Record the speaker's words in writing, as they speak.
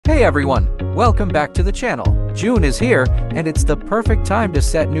Hey everyone, welcome back to the channel. June is here, and it's the perfect time to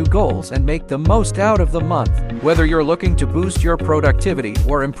set new goals and make the most out of the month. Whether you're looking to boost your productivity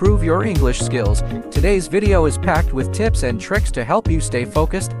or improve your English skills, today's video is packed with tips and tricks to help you stay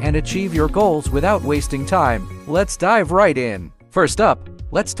focused and achieve your goals without wasting time. Let's dive right in. First up,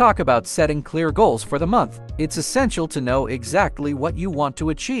 let's talk about setting clear goals for the month. It's essential to know exactly what you want to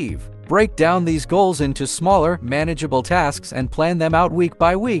achieve. Break down these goals into smaller, manageable tasks and plan them out week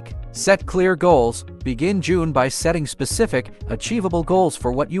by week. Set clear goals. Begin June by setting specific, achievable goals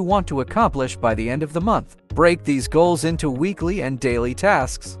for what you want to accomplish by the end of the month. Break these goals into weekly and daily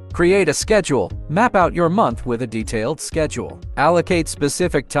tasks. Create a schedule. Map out your month with a detailed schedule. Allocate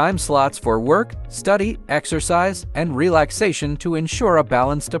specific time slots for work, study, exercise, and relaxation to ensure a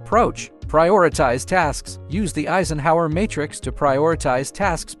balanced approach. Prioritize tasks. Use the Eisenhower matrix to prioritize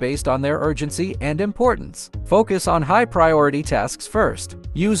tasks based on their urgency and importance. Focus on high-priority tasks first.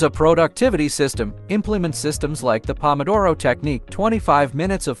 Use a productivity system. Implement systems like the Pomodoro technique, 25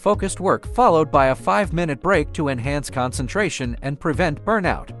 minutes of focused work followed by a 5-minute break to enhance concentration and prevent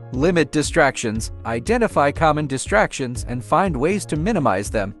burnout. Limit distractions. Identify common distractions and find ways to minimize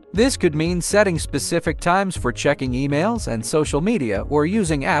them. This could mean setting specific times for checking emails and social media or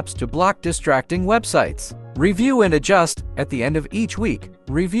using apps to block distracting websites. Review and adjust. At the end of each week,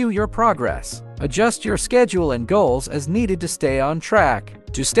 review your progress. Adjust your schedule and goals as needed to stay on track.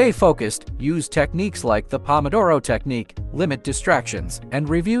 To stay focused, use techniques like the Pomodoro technique, limit distractions, and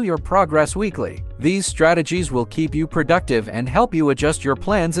review your progress weekly. These strategies will keep you productive and help you adjust your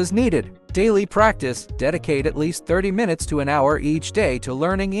plans as needed. Daily practice. Dedicate at least 30 minutes to an hour each day to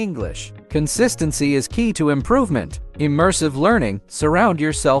learning English. Consistency is key to improvement. Immersive learning. Surround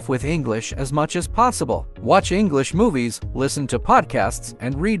yourself with English as much as possible. Watch English movies, listen to podcasts,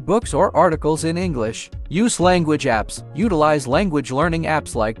 and read books or articles in English. Use language apps. Utilize language learning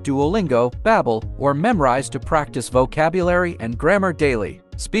apps like Duolingo, Babbel, or Memrise to practice vocabulary and grammar daily.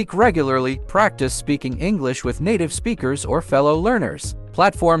 Speak regularly. Practice speaking English with native speakers or fellow learners.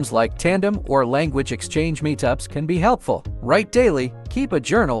 Platforms like Tandem or language exchange meetups can be helpful. Write daily. Keep a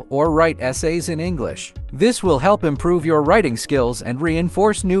journal or write essays in English. This will help improve your writing skills and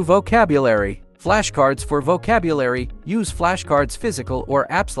reinforce new vocabulary. Flashcards for vocabulary. Use flashcards, physical or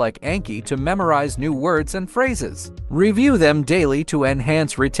apps like Anki to memorize new words and phrases. Review them daily to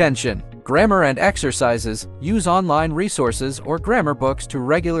enhance retention. Grammar and exercises. Use online resources or grammar books to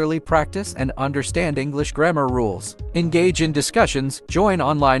regularly practice and understand English grammar rules. Engage in discussions. Join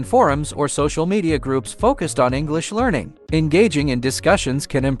online forums or social media groups focused on English learning. Engaging in discussions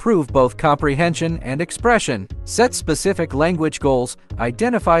can improve both comprehension and expression. Set specific language goals.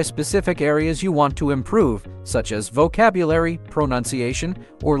 Identify specific areas you want to improve, such as vocabulary, pronunciation,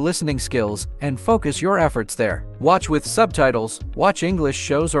 or listening skills, and focus your efforts there. Watch with subtitles. Watch English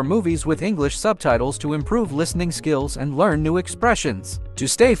shows or movies with English subtitles to improve listening skills and learn new expressions. To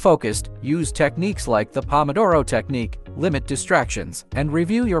stay focused, use techniques like the Pomodoro technique, limit distractions, and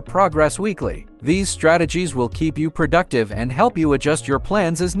review your progress weekly. These strategies will keep you productive and help you adjust your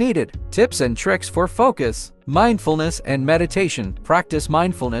plans as needed. Tips and tricks for focus. Mindfulness and meditation. Practice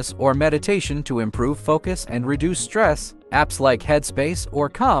mindfulness or meditation to improve focus and reduce stress. Apps like Headspace or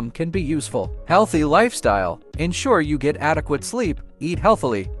Calm can be useful. Healthy lifestyle. Ensure you get adequate sleep, eat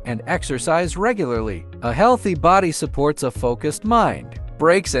healthily, and exercise regularly. A healthy body supports a focused mind.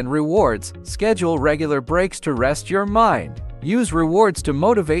 Breaks and rewards. Schedule regular breaks to rest your mind. Use rewards to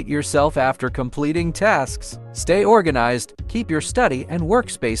motivate yourself after completing tasks. Stay organized. Keep your study and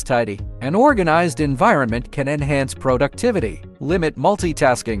workspace tidy. An organized environment can enhance productivity. Limit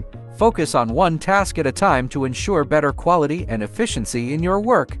multitasking. Focus on one task at a time to ensure better quality and efficiency in your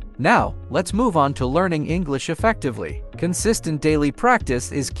work. Now, let's move on to learning English effectively. Consistent daily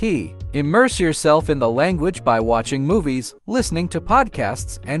practice is key. Immerse yourself in the language by watching movies, listening to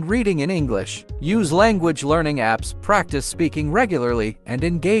podcasts, and reading in English. Use language learning apps, practice speaking regularly, and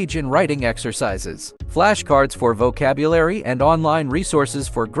engage in writing exercises. Flashcards for vocabulary and online resources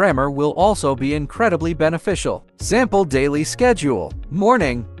for grammar will also be incredibly beneficial. Sample daily schedule.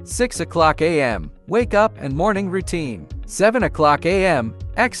 Morning, 6 o'clock a.m. Wake up and morning routine. 7 o'clock a.m.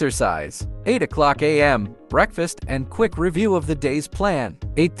 Exercise. 8 o'clock a.m. Breakfast and quick review of the day's plan.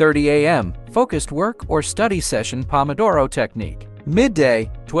 8:30 a.m. Focused work or study session Pomodoro technique.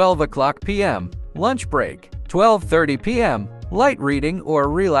 Midday, 12 o'clock p.m. Lunch break. 12:30 p.m. Light reading or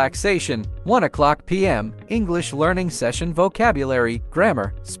relaxation. 1 o'clock p.m. English learning session vocabulary,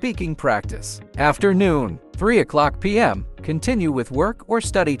 grammar, speaking practice. Afternoon, 3 o'clock p.m. Continue with work or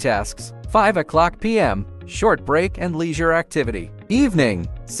study tasks. 5 o'clock p.m. Short break and leisure activity. Evening,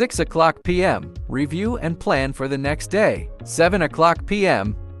 6 o'clock p.m. Review and plan for the next day. 7 o'clock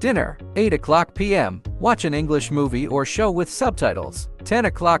p.m. Dinner, 8 o'clock p.m. Watch an English movie or show with subtitles. 10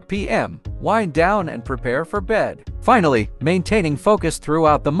 o'clock p.m. Wind down and prepare for bed. Finally, maintaining focus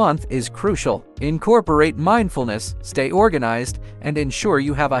throughout the month is crucial. Incorporate mindfulness, stay organized, and ensure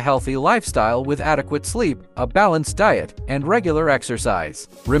you have a healthy lifestyle with adequate sleep, a balanced diet, and regular exercise.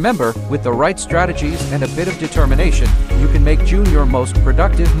 Remember, with the right strategies and a bit of determination, you can make June your most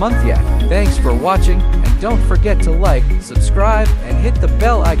productive month yet. Thanks for watching, and don't forget to like, subscribe, and hit the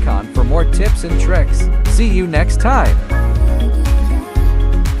bell icon for more tips and tricks. See you next time!